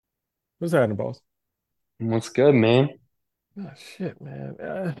What's happening, boss? What's good, man? Oh, shit,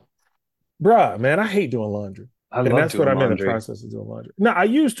 man. Bruh, man, I hate doing laundry. I And love that's what doing I'm in the laundry. process of doing laundry. Now, I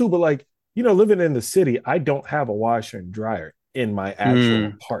used to, but like, living in the city, I don't have a washer and dryer in my actual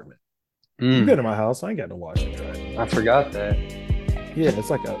Mm, apartment. You've been mm. in my house, I ain't got no washer and dryer. I forgot that. Yeah,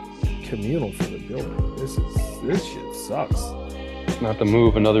 it's like a communal for the building. This shit sucks. Not to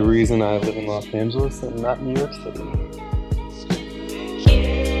move. Another reason I live in Los Angeles and not New York City.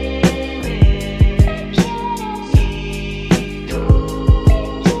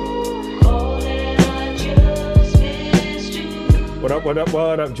 What up, what up,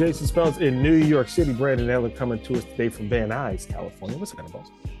 what up? Jason Spells in New York City. Brandon Eller coming to us today from Van Nuys, California. What's happening,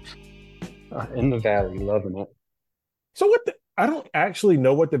 boss? In the valley, loving it. So I don't actually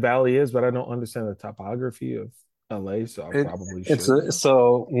know what the valley is, but I don't understand the topography of LA, so I It probably it's should.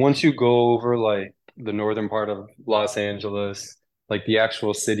 so once you go over like the northern part of Los Angeles, like the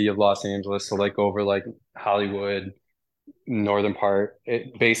actual city of Los Angeles, so like over like Hollywood, northern part,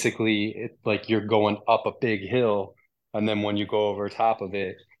 it basically it like you're going up a big hill, and then when you go over top of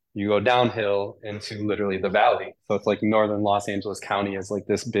it, you go downhill into literally the valley. So it's like northern Los Angeles County is like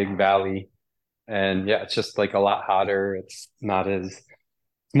this big valley, and yeah, it's just like a lot hotter. It's not as it's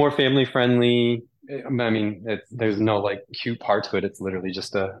more family friendly. I mean, there's no like cute part to it. It's literally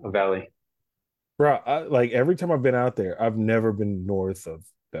just a valley. Bro, like every time I've been out there, I've never been north of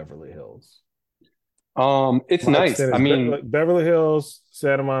Beverly Hills. It's My nice. extent I is mean, like Beverly Hills,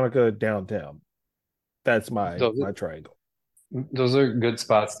 Santa Monica, downtown. That's those my triangle. Those are good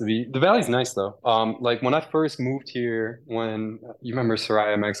spots to be. The valley's nice though. Like when I first moved here, when you remember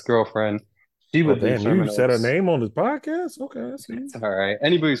Soraya, my ex-girlfriend, she Oh lived in damn, you Sherman said her Oaks. name on this podcast? Okay, I see. It's all right.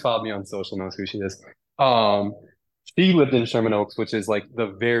 Anybody who's followed me on social knows who she is. Um, she lived in Sherman Oaks, which is like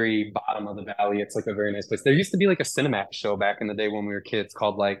the very bottom of the valley. It's like a very nice place. There used to be like a Cinemax show back in the day when we were kids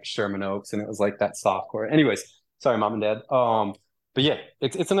called like Sherman Oaks, and it was like that softcore. Anyways, sorry, mom and dad. But yeah,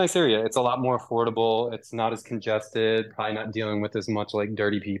 it's a nice area. It's a lot more affordable. It's not as congested. Probably not dealing with as much like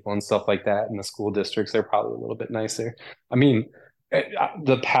dirty people and stuff like that. And the school districts are probably a little bit nicer. I mean,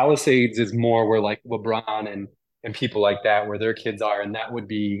 the Palisades is more where like LeBron and people like that where their kids are, and that would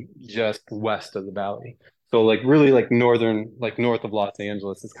be just west of the valley. So like really like northern, like north of Los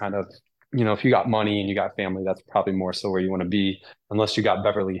Angeles is kind of, if you got money and you got family, that's probably more so where you want to be. Unless you got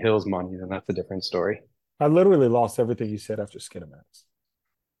Beverly Hills money, then that's a different story. I literally lost everything you said after Skinamax.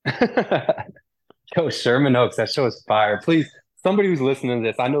 Yo, Sherman Oaks, that show is fire. Please, somebody who's listening to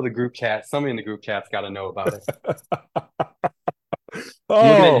this, I know the group chat, somebody in the group chat's got to know about it. I'm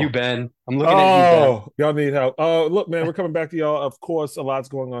looking at you, Oh, Ben. I'm looking at you, Ben. oh, y'all need help. Oh, look, man, we're coming back to y'all. Of course, a lot's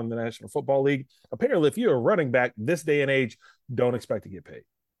going on in the National Football League. Apparently, if you're a running back this day and age, don't expect to get paid.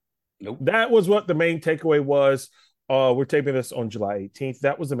 Nope. That was what the main takeaway was. We're taping this on July 18th.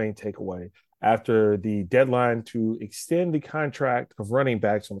 That was the main takeaway after the deadline to extend the contract of running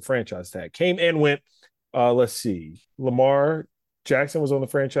backs on the franchise tag came and went. Let's see. Lamar Jackson was on the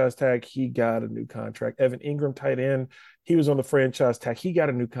franchise tag. He got a new contract. Evan Ingram, tight end, he was on the franchise tag. He got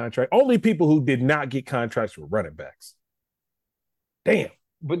a new contract. Only people who did not get contracts were running backs. Damn.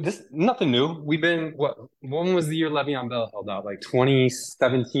 But this nothing new. We've been what? When was the year Le'Veon Bell held out? Like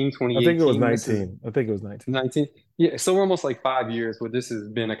 2017, I think it was 2018. This is 19. I think it was 19. 19. Yeah, so we're almost like 5 years where this has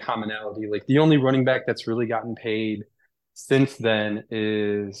been a commonality. Like the only running back that's really gotten paid since then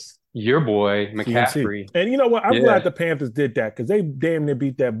is your boy CMC. McCaffrey. And you know what? I'm glad Yeah, the Panthers did that because they damn near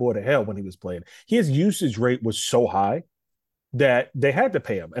beat that boy to hell when he was playing. His usage rate was so high that they had to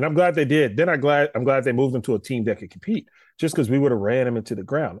pay him. And I'm glad they did. Then I'm glad they moved him to a team that could compete just because we would have ran him into the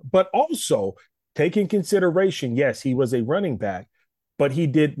ground. But also take in consideration, yes, he was a running back, but he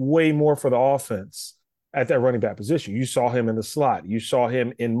did way more for the offense at that running back position. You saw him in the slot. You saw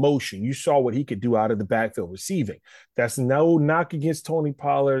him in motion. You saw what he could do out of the backfield receiving. That's no knock against Tony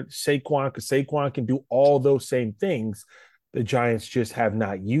Pollard, Saquon, because Saquon can do all those same things. The Giants just have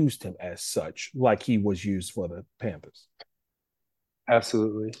not used him as such, like he was used for the Panthers.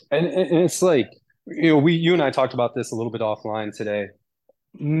 absolutely. And it's like, you and I talked about this a little bit offline today.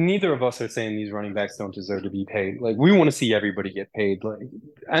 Neither of us are saying these running backs don't deserve to be paid. Like we want to see everybody get paid. Like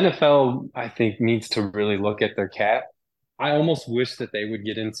NFL, I think needs to really look at their cap. I almost wish that they would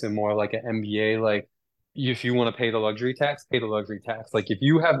get into more like an NBA, like if you want to pay the luxury tax, pay the luxury tax. Like if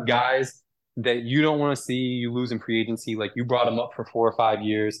you have guys that you don't want to see you lose in free agency, like you brought them up for 4 or 5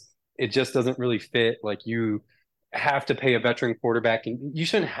 years, it just doesn't really fit. Like you have to pay a veteran quarterback, and you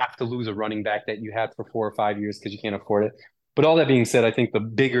shouldn't have to lose a running back that you had for 4 or 5 years because you can't afford it. But all that being said, I think the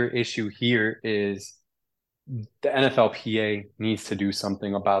bigger issue here is the NFLPA needs to do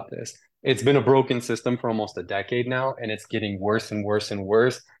something about this. It's been a broken system for almost a decade now, and it's getting worse and worse and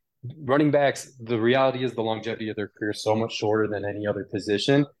worse. running backs, the reality is the longevity of their career is so much shorter than any other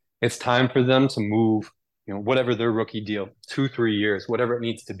position. It's time for them to move, whatever their rookie deal, 2, 3 years, whatever it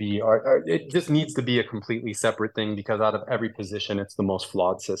needs to be, or it just needs to be a completely separate thing because out of every position, it's the most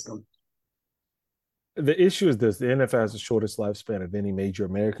flawed system. The issue is this: the NFL has the shortest lifespan of any major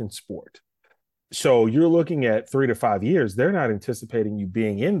American sport. So you're looking at 3 to 5 years. They're not anticipating you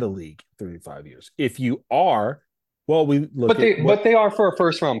being in the league 3 to 5 years. If you are, well, we look But at they what but they are for a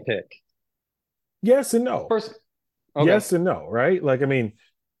first round pick. yes and no. First, okay, Yes and no, right? Like, I mean,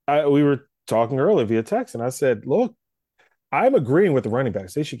 we were talking earlier via text, and I said, look, I'm agreeing with the running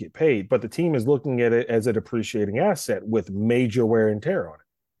backs. They should get paid, but the team is looking at it as a depreciating asset with major wear and tear on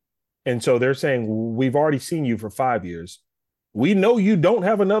it. And so they're saying, we've already seen you for 5 years. We know you don't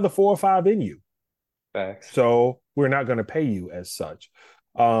have another 4 or 5 in you. facts. So we're not going to pay you as such.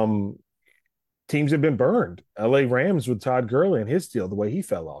 Um, Teams have been burned. LA Rams with Todd Gurley and his deal, the way he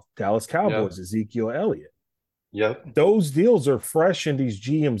fell off. Dallas Yep. Cowboys, Ezekiel Elliott. Yep. Those deals are fresh in these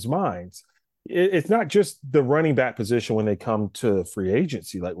GM's minds. It's not just the running back position when they come to free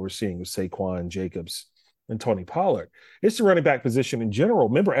agency, like we're seeing with Saquon, Jacobs, and Tony Pollard. It's the running back position in general.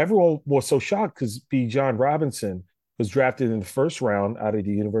 Remember, everyone was so shocked because John Robinson was drafted in the first round out of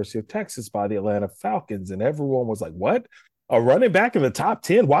the University of Texas by the Atlanta Falcons. And everyone was like, what? A running back in the top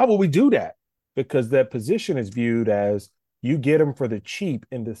 10? Why would we do that? Because that position is viewed as you get them for the cheap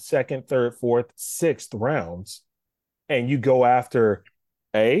in the second, third, fourth, sixth rounds, and you go after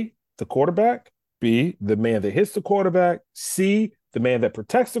A, the quarterback, B, the man that hits the quarterback, C, the man that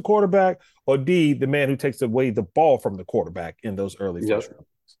protects the quarterback, or D, the man who takes away the ball from the quarterback in those early first Yep.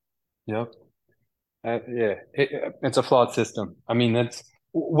 rounds. Yep. Yeah, it's a flawed system. I mean,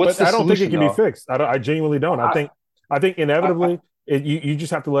 what's But the I don't think it solution can be though? fixed. I genuinely don't. I, I think I, inevitably you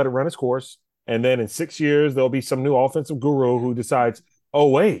just have to let it run its course, and then in 6 years there'll be some new offensive guru who decides, oh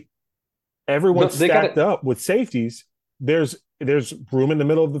wait, no, everyone's they got it. stacked up with safeties. There's room in the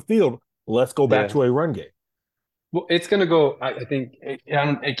middle of the field. Let's go back Yeah. to a run game. Well, it's gonna go. I think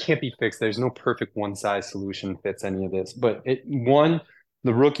it can't be fixed. There's no perfect one size solution fits any of this. But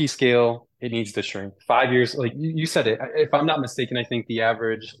the rookie scale, it needs to shrink. 5 years, like you said it. If I'm not mistaken, I think the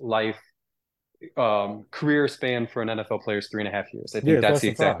average life career span for an NFL player is 3.5 years. I Yeah, think it's that's less the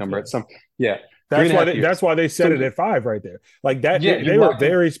than exact five. number. Yeah. It's yeah, three and a half That's years. why they set So it at five right there. Like that, yeah, they you're were locked in.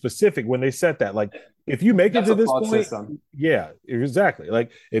 very specific when they set that. Like, if you make it That's to a this flawed point, system. yeah, exactly.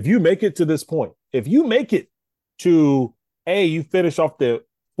 Like, if you make it to this point, if you make it to you finish off the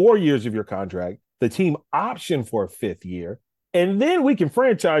 4 years of your contract, the team option for a fifth year, and then we can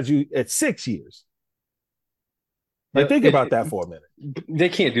franchise you at 6 years. Like, Yep. think about that for a minute. They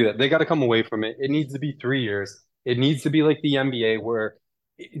can't do that. They got to come away from it. It needs to be 3 years. It needs to be like the NBA where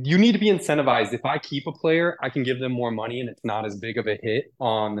you need to be incentivized. If I keep a player, I can give them more money and it's not as big of a hit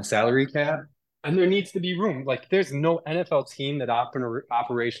on the salary cap. And there needs to be room. Like there's no NFL team that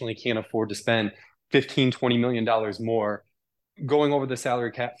operationally can't afford to spend 15, $20 million more going over the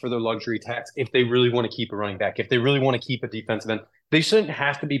salary cap for their luxury tax if they really want to keep a running back, if they really want to keep a defensive end. They shouldn't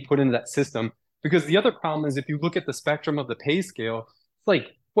have to be put into that system because the other problem is if you look at the spectrum of the pay scale, it's like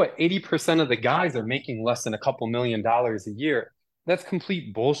what 80% of the guys are making less than a couple $1 million a year. That's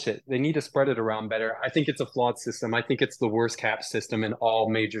complete bullshit. They need to spread it around better. I think it's a flawed system. I think it's the worst cap system in all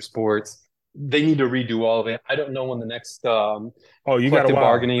major sports. They need to redo all of it. I don't know when the next Oh, you got a collective while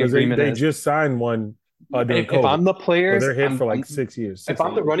bargaining because agreement they is. just signed one during If COVID, I'm the so players, they're hit for like 6 years, if six I'm eight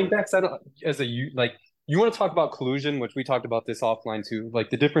the years. running backs, I don't as a like you want to talk about collusion, which we talked about this offline too. Like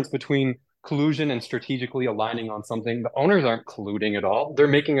the difference between collusion and strategically aligning on something. The owners aren't colluding at all. They're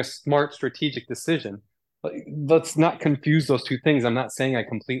making a smart strategic decision. Like, let's not confuse those two things. I'm not saying I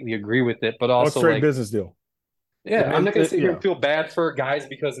completely agree with it, but Oh, also straight like business deal. yeah, And I'm not going to sit here yeah, and feel bad for guys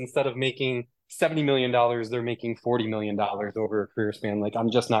because instead of making $70 million, they're making $40 million over a career span. Like,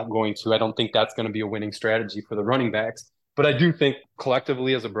 I'm just not going to. I don't think that's going to be a winning strategy for the running backs. But I do think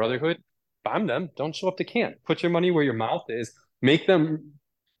collectively as a brotherhood, if I'm them, don't show up to camp. Put your money where your mouth is. Make them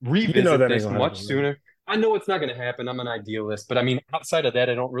you know revisit that ain't this gonna much happen, man. sooner. I know it's not going to happen. I'm an idealist. But I mean, outside of that,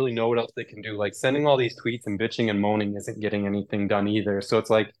 I don't really know what else they can do. Like, sending all these tweets and bitching and moaning isn't getting anything done either. So it's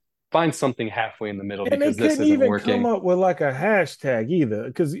like, find something halfway in the middle And they because this couldn't isn't even come working. up with like a hashtag either.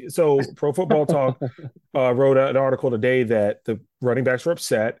 Because so Pro Football Talk wrote an article today that the running backs were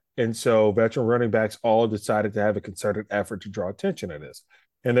upset, and so veteran running backs all decided to have a concerted effort to draw attention to this,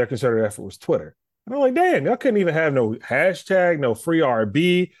 and their concerted effort was Twitter. And I'm like, damn, y'all couldn't even have no hashtag, no free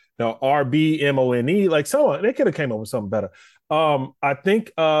RB, no RBMONE. Like someone they could have came up with something better. I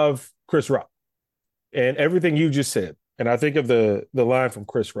think of Chris Rock and everything you just said, and I think of the line from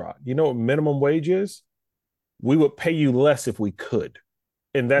Chris Rock. You know what minimum wage is? We would pay you less if we could.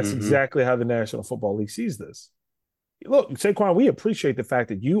 And that's Hmm. exactly how the National Football League sees this. Look, Saquon, we appreciate the fact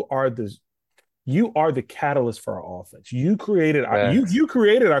that you are the catalyst for our offense. Facts. You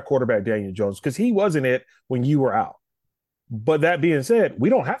created our quarterback Daniel Jones because he wasn't it when you were out. But that being said, we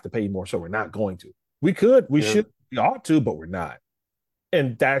don't have to pay you more, so we're not going to. We could, we Yeah. should, we ought to, but we're not.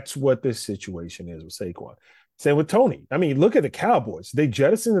 And that's what this situation is with Saquon. Same with Tony. I mean, look at the Cowboys. They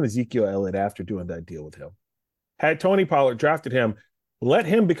jettisoned Ezekiel Elliott after doing that deal with him. Had Tony Pollard drafted him, let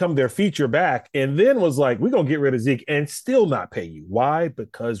him become their feature back, and then was like, we're going to get rid of Zeke and still not pay you. Why?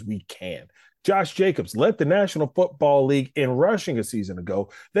 Because we can. Josh Jacobs led the National Football League in rushing a season ago.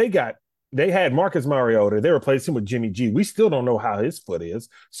 They had Marcus Mariota. They replaced him with Jimmy G. We still don't know how his foot is.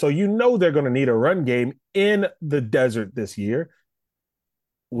 So you know they're going to need a run game in the desert this year.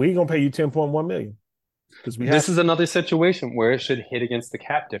 We're going to pay you 10.1 million because we have This is another situation where it should hit against the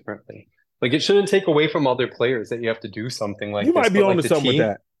cap differently. Like it shouldn't take away from other players that you have to do something you like this, might be but on like to something with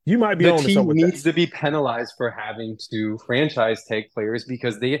that. You might be the on to something team with that. needs to be penalized for having to franchise tag players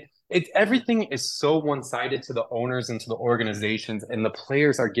because everything is so one-sided to the owners and to the organizations, and the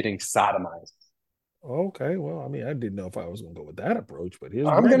players are getting sodomized. Okay, well, I mean, I didn't know if I was going to go with that approach, but here's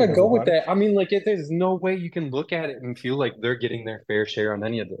I'm my gonna angle go with about it. that. I mean, like, there's no way you can look at it and feel like they're getting their fair share on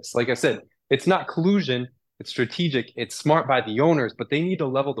any of this. Like I said, it's not collusion, it's strategic, it's smart by the owners, but they need to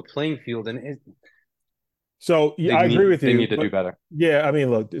level the playing field, and So yeah, I agree with they you, need to but do better. yeah, I mean,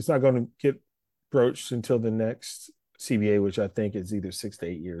 look, it's not going to get broached until the next CBA, which I think is either 6 to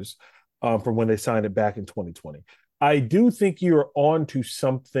 8 years from when they signed it back in 2020. I do think you're on to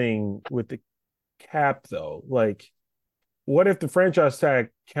something with the cap, though. Like, what if the franchise tag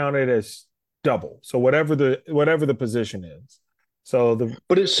counted as double? So whatever the position is. So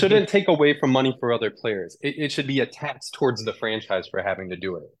But it shouldn't take away from money for other players. It should be a tax towards the franchise for having to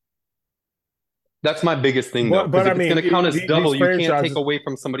do it. That's my biggest thing, though, but because I if it's mean, going to count as these double, you can't take franchises, away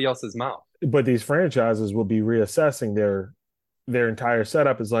from somebody else's mouth. but these franchises will be reassessing their entire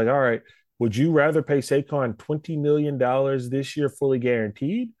setup. Is like, all right, would you rather pay Saquon $20 million this year, fully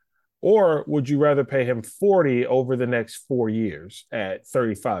guaranteed, or would you rather pay him 40 over the next 4 years at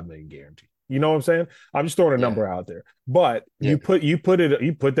 35 million guaranteed? You know what I'm saying? I'm just throwing a Yeah, number out there. But yeah. you put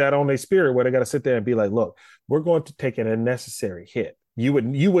that on their spirit where they got to sit there and be like, look, we're going to take an unnecessary hit. You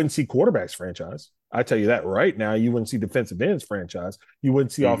wouldn't see quarterbacks franchise. I tell you that right now. You wouldn't see defensive ends franchise. You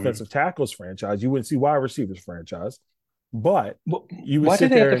wouldn't see Hmm. offensive tackles franchise. You wouldn't see wide receivers franchise. But you would Why do sit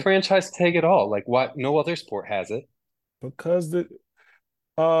they have there to and franchise tag at all? Like, why? No other sport has it. because the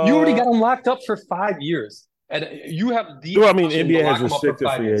You already uh got them locked up for 5 years, and you have the well, I mean, option to NBA has lock them up for restricted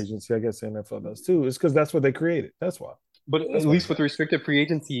five free years. agency. I guess the NFL does too. It's because that's what they created. That's why. But That's at why they least got with it. restricted free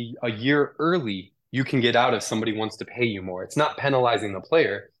agency, a year early, you can get out if somebody wants to pay you more. It's not penalizing the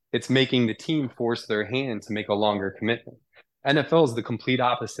player, it's making the team force their hand to make a longer commitment. NFL is the complete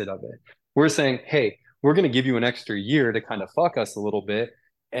opposite of it. We're saying, hey, we're going to give you an extra year to kind of fuck us a little bit,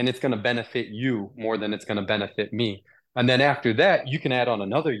 and it's going to benefit you more than it's going to benefit me. And then after that, you can add on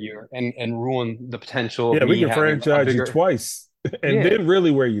another year and ruin the potential of Yeah, we me can having a franchise you bigger. twice and Yeah. then really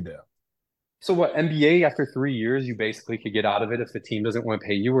wear you down. So what, NBA after 3 years, you basically could get out of it if the team doesn't want to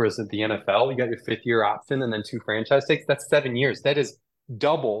pay you, whereas at the NFL, you got your fifth year option and then two franchise tags. That's 7 years. That is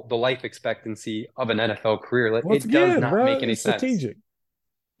double the life expectancy of an NFL career. Like, Once it does again, not make bro, any it's sense. strategic.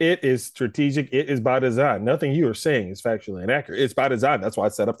 It is strategic. It is by design. Nothing you are saying is factually inaccurate. It's by design. That's why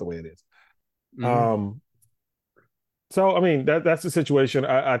it's set up the way it is. Hmm. Um, so I mean that's the situation.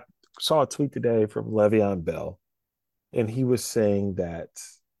 I saw a tweet today from Le'Veon Bell, and he was saying that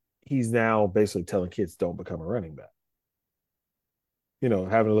he's now basically telling kids don't become a running back.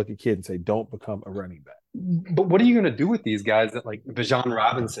 Having a look at kids and say don't become a running back. But what are you going to do with these guys that like Bijan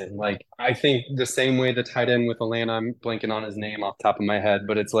Robinson? Like, I think the same way the tight end with Atlanta, I'm blanking on his name off the top of my head,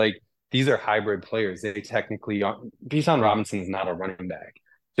 but it's like these are hybrid players. They technically are. Bijan Robinson is not a running back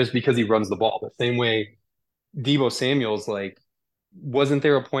just because he runs the ball. The same way Debo Samuel's like, wasn't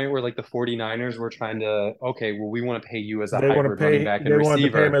there a point where like the 49ers were trying to, okay, well, we want to pay you as a hybrid running back and They wanted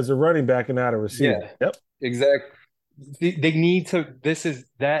to pay him receiver? as a running back and not a receiver. Yeah, Yep. exactly. They need to, this is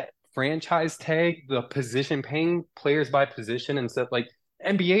that franchise tag, the position paying players by position and stuff. Like,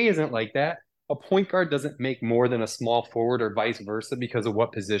 NBA isn't like that. A point guard doesn't make more than a small forward or vice versa because of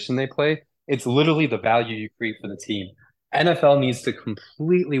what position they play. It's literally the value you create for the team. NFL needs to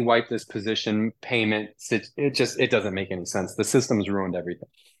completely wipe this position payment. It doesn't make any sense. The system's ruined everything.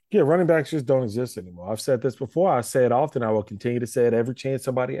 Yeah, running backs just don't exist anymore. I've said this before. I say it often. I will continue to say it every chance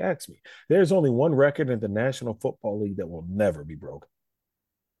somebody asks me. There's only one record in the National Football League that will never be broken.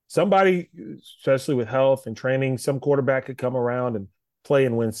 Somebody, especially with health and training, some quarterback could come around and play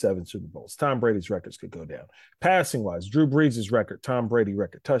and win 7 Super Bowls. Tom Brady's records could go down. Passing wise, Drew Brees' record, Tom Brady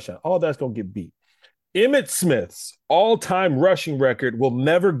record, touchdown, all that's going to get beat. Emmitt Smith's all-time rushing record will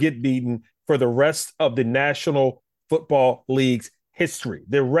never get beaten for the rest of the National Football League's history,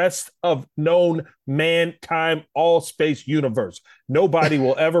 the rest of known mankind all-space universe. Nobody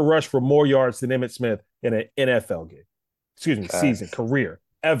will ever rush for more yards than Emmitt Smith in an NFL game. Excuse me, season, career,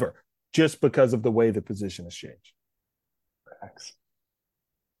 ever, just because of the way the position has changed. Facts.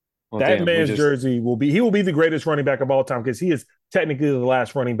 Well, that man's jersey will be the greatest running back of all time because he is technically the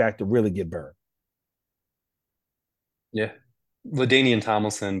last running back to really get burned. Yeah. LaDainian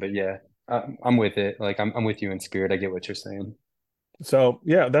Tomlinson, but yeah, I'm with it. Like I'm with you in spirit. I get what you're saying. So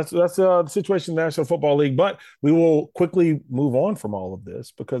yeah, that's the situation in the National Football League. But we will quickly move on from all of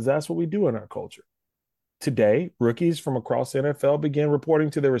this because that's what we do in our culture. Today, rookies from across the NFL began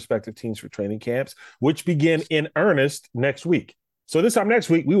reporting to their respective teams for training camps, which begin in earnest next week. So this time next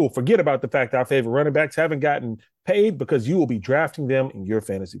week, we will forget about the fact that our favorite running backs haven't gotten paid because you will be drafting them in your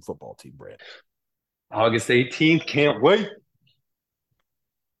fantasy football team, Brand. August 18th, can't wait.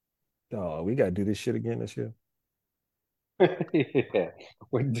 Oh, we got to do this shit again this year. Yeah,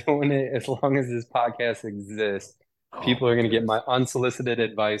 we're doing it as long as this podcast exists. People are going to get my unsolicited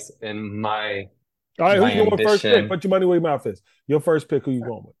advice and my all right, who you going first pick? Put your money where your mouth is. Your first pick, who you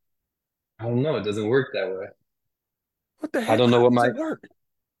going with? I don't know. It doesn't work that way. What the heck? I don't know what my work.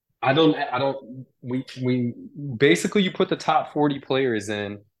 I don't we basically you put the top 40 players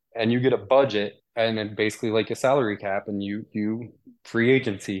in and you get a budget and then basically like a salary cap and you free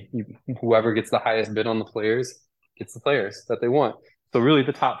agency. Whoever gets the highest bid on the players gets the players that they want. So really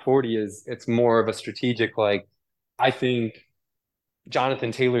the top 40 it's more of a strategic like I think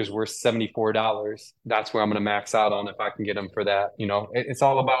Jonathan Taylor's worth $74. That's where I'm going to max out on if I can get him for that. You know, it's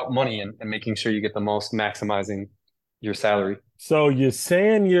all about money and making sure you get the most, maximizing your salary. So you're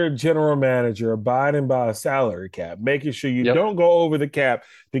saying you're general manager abiding by a salary cap, making sure you Yep. don't go over the cap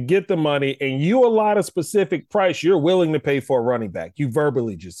to get the money, and you allot a specific price you're willing to pay for a running back. You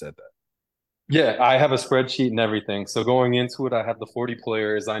verbally just said that. Yeah, I have a spreadsheet and everything. So going into it, I have the 40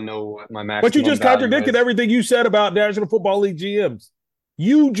 players. I know what my maximum But you just contradicted is. everything you said about National Football League GMs.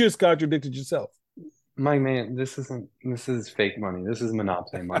 You just contradicted yourself. My man, this is fake money. This is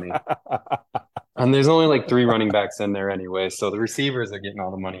monopoly money. And there's only like 3 running backs in there anyway. So the receivers are getting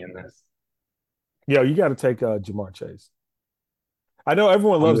all the money in this. Yeah, you got to take Jamar Chase. I know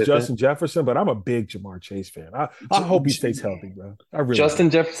everyone loves Justin Jefferson, but I'm a big Jamar Chase fan. I hope he stays healthy, bro. I really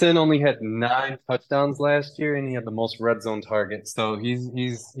Justin Jefferson only had 9 touchdowns last year, and he had the most red zone targets. So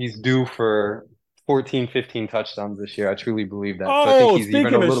he's due for 14, 15 touchdowns this year. I truly believe that. Oh, so I think he's speaking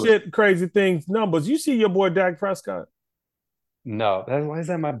even a of little shit, crazy things, numbers. You see your boy Dak Prescott? No, why is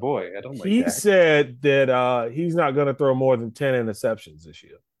that my boy? I don't like He Dak. said that he's not going to throw more than 10 interceptions this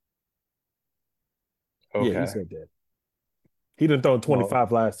year. Okay. Yeah, he said that. He done thrown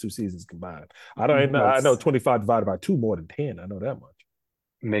 25 last 2 seasons combined. I know 25 divided by 2 more than 10. I know that much.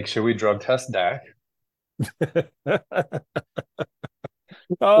 Make sure we drug test Dak.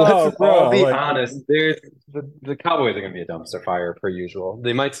 Oh, Let's bro, all be honest. There's the Cowboys are going to be a dumpster fire per usual.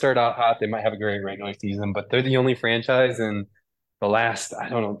 They might start out hot. They might have a great regular season, but they're the only franchise in the last, I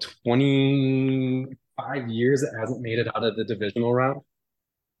don't know, 25 years that hasn't made it out of the divisional round.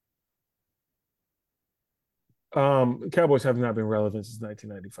 Cowboys have not been relevant since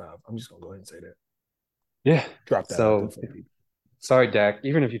 1995. I'm just gonna go ahead and say that. Yeah. Drop that out there for people. Sorry, Dak.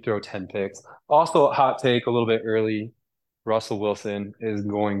 Even if you throw 10 picks. Also, a hot take a little bit early. Russell Wilson is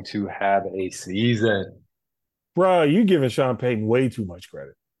going to have a season. Bro, you giving Sean Payton way too much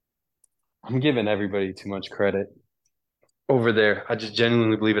credit. I'm giving everybody too much credit over there. I just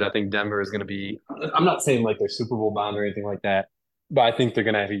genuinely believe it. I think Denver is going to be, I'm not saying like they're Super Bowl bound or anything like that, but I think they're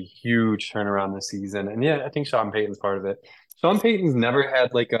going to have a huge turnaround this season. And yeah, I think Sean Payton's part of it. Sean Payton's never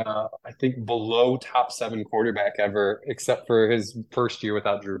had like I think below top 7 quarterback ever, except for his first year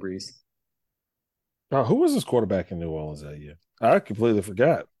without Drew Brees. Who was his quarterback in New Orleans that year? I completely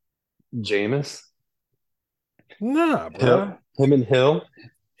forgot. Jameis? Nah, bro. Him and Hill.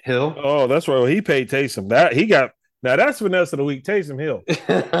 Oh, that's right. Well, he paid Taysom. Now that's finesse of the week. Taysom Hill.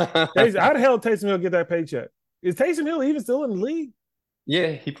 How the hell did Taysom Hill get that paycheck? Is Taysom Hill even still in the league?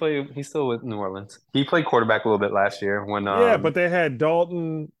 Yeah, he's still with New Orleans. He played quarterback a little bit last year when but they had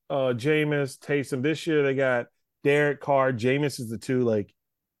Dalton, Jameis, Taysom. This year they got Derek Carr. Jameis is the 2. Like,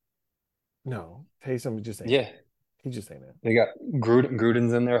 no, Taysom just ain't. Yeah. He just ain't it. They got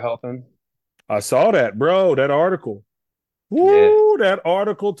Gruden's in there helping. I saw that, bro. That article. Woo! Yeah. That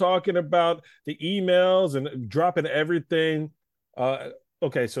article talking about the emails and dropping everything.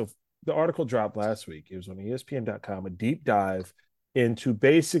 Okay, so the article dropped last week. It was on ESPN.com, a deep dive into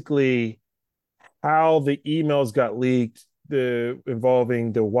basically how the emails got leaked,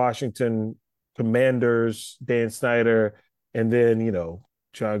 involving the Washington Commanders, Dan Snyder, and then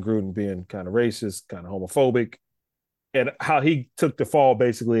John Gruden being kind of racist, kind of homophobic, and how he took the fall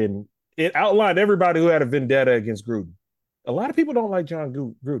basically, and it outlined everybody who had a vendetta against Gruden. A lot of people don't like John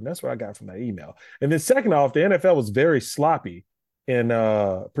Gruden. That's what I got from that email. And then second off, the NFL was very sloppy in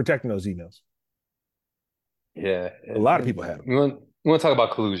protecting those emails. Yeah, A lot of people had them. we want to talk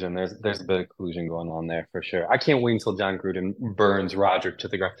about collusion. There's a bit of collusion going on there for sure. I can't wait until John Gruden burns Roger to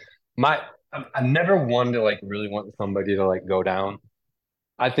the ground. My I never wanted to like really want somebody to like go down.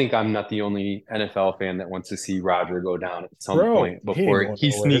 I think I'm not the only NFL fan that wants to see Roger go down at some Bro, point he ain't before going he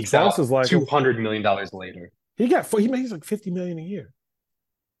nowhere. His sneaks boss is out like him. $200 million later. He makes like 50 million a year.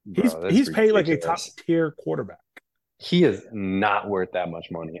 He's Bro, that's he's paid like a top ridiculous. tier quarterback. He is not worth that much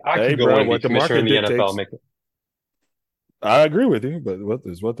money. I Hey, could go bro, in and be what the commissioner market in the NFL and dictates. make it. I agree with you, but what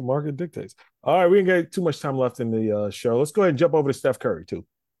is what the market dictates. All right, we ain't got too much time left in the show. Let's go ahead and jump over to Steph Curry too.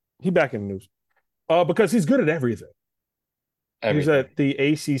 He back in the news. Because he's good at everything. He was Everything. at the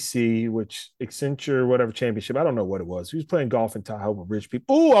ACC, which Accenture, whatever championship. I don't know what it was. He was playing golf in Tahoe with rich people.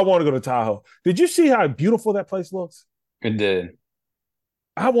 Oh, I want to go to Tahoe. Did you see how beautiful that place looks? It did.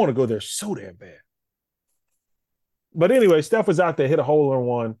 I want to go there so damn bad. But anyway, Steph was out there, hit a hole in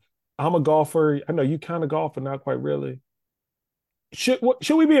one. I'm a golfer. I know you kind of golf, but not quite really. Should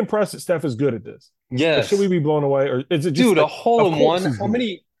we be impressed that Steph is good at this? Or should we Yes. be blown away? Or is it just Dude, a like, hole of in course one. he's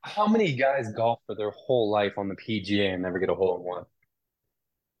good? How many guys golf for their whole life on the PGA and never get a hole in one?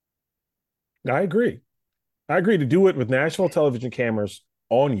 I agree. I agree to do it with national television cameras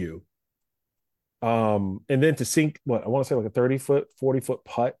on you. And then to sink what I want to say like a 30-foot, 40-foot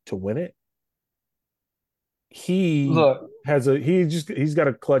putt to win it. He Look, he's got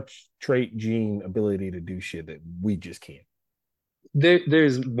a clutch trait gene ability to do shit that we just can't.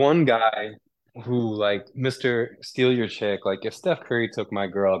 there's one guy who like Mr. Steal Your Chick. Like if Steph Curry took my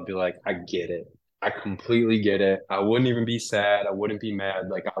girl, I'd be like, I get it. I completely get it. I wouldn't even be sad. I wouldn't be mad.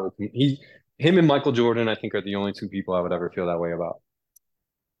 Like I would him and Michael Jordan, I think are the only two people I would ever feel that way about.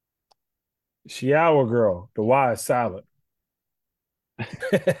 She our girl. The Y is silent.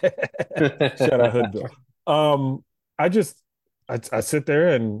 Shout out Hoodville. Um, I just I sit there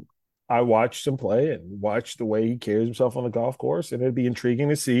and I watch him play and watch the way he carries himself on the golf course, and it'd be intriguing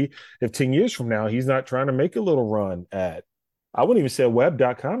to see if 10 years from now he's not trying to make a little run at I wouldn't even say a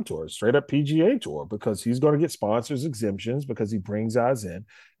web.com tour, straight up PGA tour, because he's going to get sponsors exemptions because he brings eyes in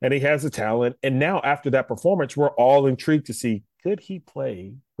and he has the talent. And now after that performance, we're all intrigued to see could he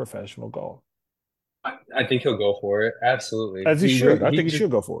play professional golf? I think he'll go for it. Absolutely. As he should. I He think he just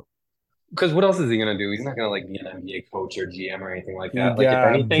should go for it. because what else is he gonna do? He's not gonna like be an NBA coach or GM or anything like He that. Like if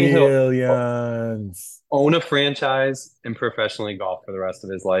got anything, he'll billions. own a franchise and professionally golf for the rest of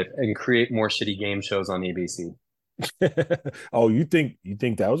his life and create more shitty game shows on ABC. Oh, you think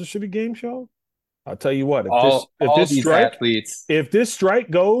that was a shitty game show? I'll tell you what, if All this these strike athletes, if this strike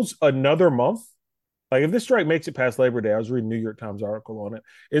goes another month, like if this strike makes it past Labor Day, I was reading a New York Times article on it.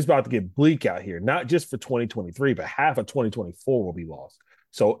 It's about to get bleak out here, not just for 2023, but half of 2024 will be lost.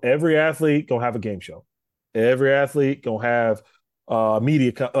 So every athlete gonna have a game show. Every athlete gonna have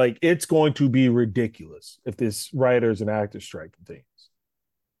media like it's going to be ridiculous if this writers and actors strike continues.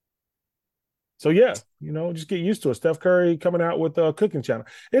 So yeah, just get used to it. Steph Curry coming out with a cooking channel.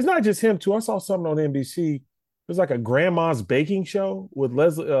 It's not just him too. I saw something on NBC. There's like a grandma's baking show with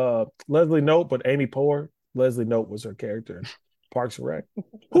Leslie Nope, but Amy Poehler. Leslie Nope was her character in Parks and Rec.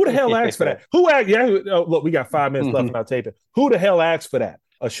 Who the hell asked for that? Who asked? Yeah, oh, look, we got 5 minutes left in our taping. Who the hell asked for that?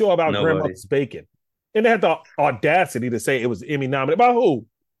 A show about nobody. grandmother's baking, and they had the audacity to say it was Emmy nominated. By who?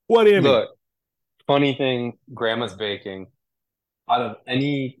 What Emmy? Look, funny thing, Grandma's baking. Out of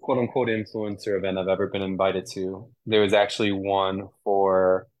any quote unquote influencer event I've ever been invited to, there was actually one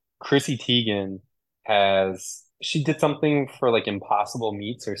for Chrissy Teigen she did something for like Impossible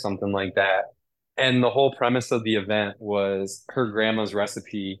Meats or something like that. And the whole premise of the event was her grandma's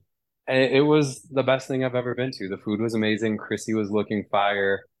recipe. And it was the best thing I've ever been to. The food was amazing. Chrissy was looking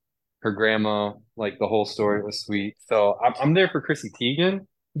fire. Her grandma, like the whole story was sweet. So I'm there for Chrissy Teigen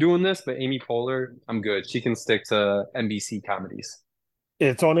doing this, but Amy Poehler, I'm good. She can stick to NBC comedies.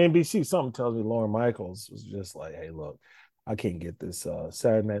 It's on NBC. Something tells me Lauren Michaels was just like, "Hey, look, I can't get this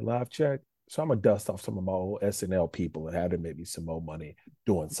Saturday Night Live check, so I'm gonna dust off some of my old SNL people and have them maybe some more money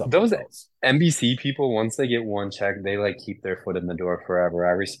doing something Those else." NBC people, once they get one check, they like keep their foot in the door forever.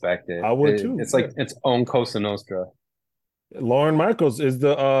 I respect it. I would too. It's Yeah, like its own Cosa Nostra. Lauren Michaels is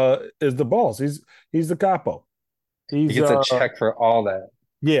the boss. He's the capo. He He's gets a check for all that.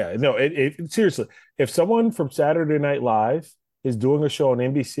 yeah. No, it seriously. If someone from Saturday Night Live is doing a show on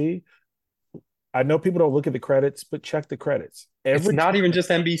NBC. I know people don't look at the credits, but check the credits. It's Every not even time just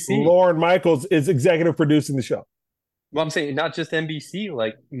NBC. Lauren Michaels is executive producing the show. Well, I'm saying not just NBC.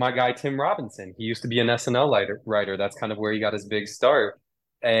 Like my guy Tim Robinson, he used to be an SNL writer. That's kind of where he got his big start.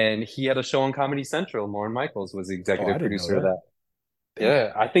 And he had a show on Comedy Central. Lauren Michaels was the Oh, I executive didn't know producer of that. that. Damn.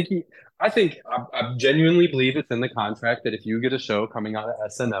 Yeah, I genuinely believe it's in the contract that if you get a show coming out of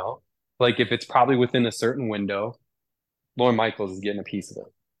SNL, like if it's probably within a certain window, Lauren Michaels is getting a piece of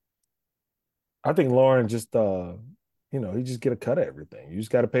I think Lauren just you just get a cut of everything. You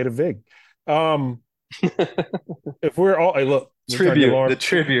just got to pay the VIG. Um, it. if we're all hey, look, we're trying to get Tribute, Lauren. the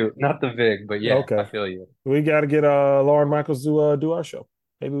tribute, not the VIG, but yeah, I Okay. feel you. We got to get Lauren Michaels to do our show.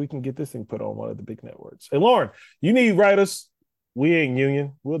 Maybe we can get this thing put on one of the big networks. Hey, Lauren, you need writers. We ain't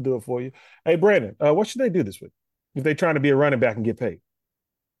union. We'll do it for you. Hey, Brandon, what should they do this week if they trying to be a running back and get paid?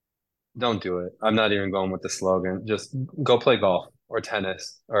 Don't do it. I'm not even going with the slogan. Just go play golf or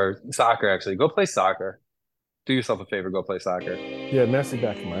tennis or soccer, actually. Go play soccer. Do yourself a favor, go play soccer. Yeah, Messi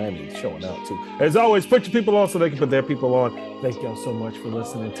back in Miami is showing out too. As always, put your people on so they can put their people on. Thank y'all so much for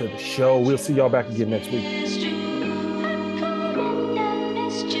listening to the show. We'll see y'all back again next week.